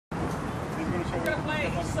We're gonna play.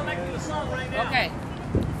 He's selecting the song right now. Okay.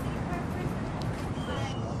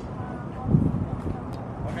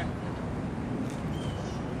 Okay.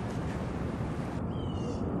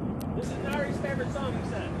 This is Nari's favorite song, he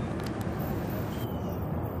said.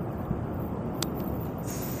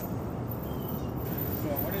 So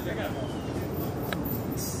what is it?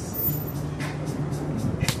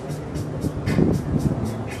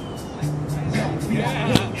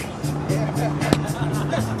 Yeah.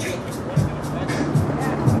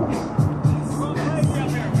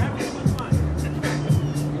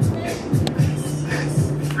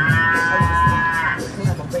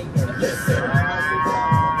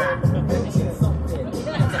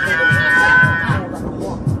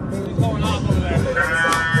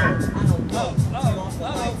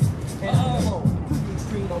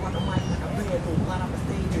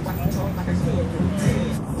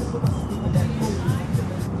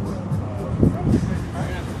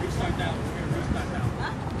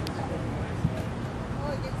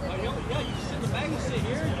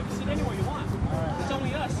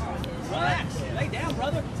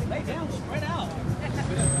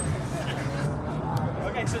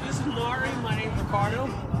 Okay, so this is Nari. My name's Ricardo.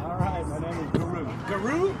 All right, my name is Guru.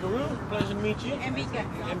 Guru, pleasure to meet you. And Bika.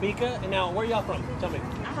 And Bika. And now, where y'all from? Tell me.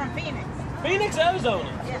 I'm from Phoenix. Phoenix, Arizona.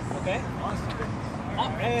 Yes. Okay. Oh,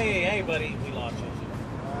 hey, buddy, we lost you.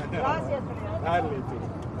 Lost yesterday. I need to.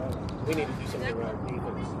 We need to do something with our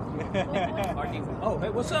defense. Our defense. Oh, hey,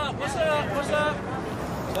 what's up? What's up? What's up?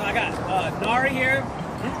 So I got Nari here.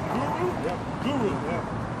 Guru.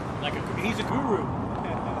 Yeah. Like he's a guru.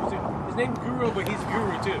 His name's Guru, but he's a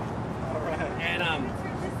guru too. All right. And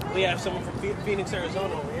we have someone from Phoenix,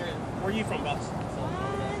 Arizona over here. Where are you from, boss?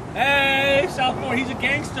 Hey, South Florida. He's a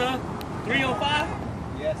gangster. 305?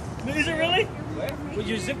 Yes. Is it really? Where? What's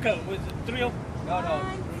your zip code? Was it 30? No,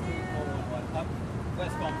 411. Up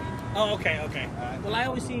West Palm Beach. Oh, okay. Well, I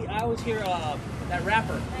always hear that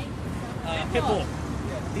rapper, Pitbull.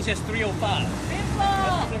 He says 305.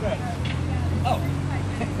 Oh.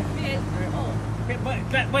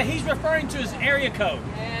 But he's referring to his area code.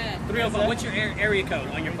 Yeah. 305. What's your area code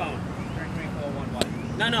on your phone?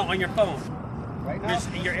 33411. No, on your phone. Right now?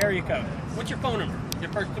 Your area code. What's your phone number? Your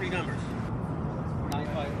first three numbers.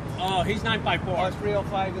 95. Oh, he's 954.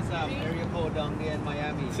 305 is area code down there in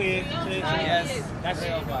Miami. See? Yes. That's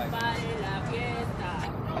 305.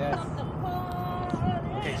 Yes.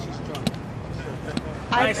 Okay, she's drunk.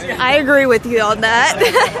 I agree with you on that.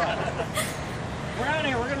 We're out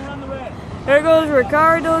here. We're going to run the red. There goes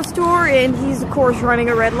Ricardo's tour, and he's of course running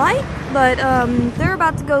a red light. But they're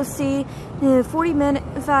about to go see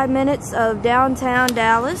 45 minutes of downtown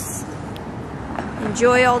Dallas.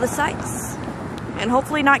 Enjoy all the sights, and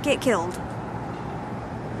hopefully not get killed.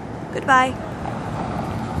 Goodbye.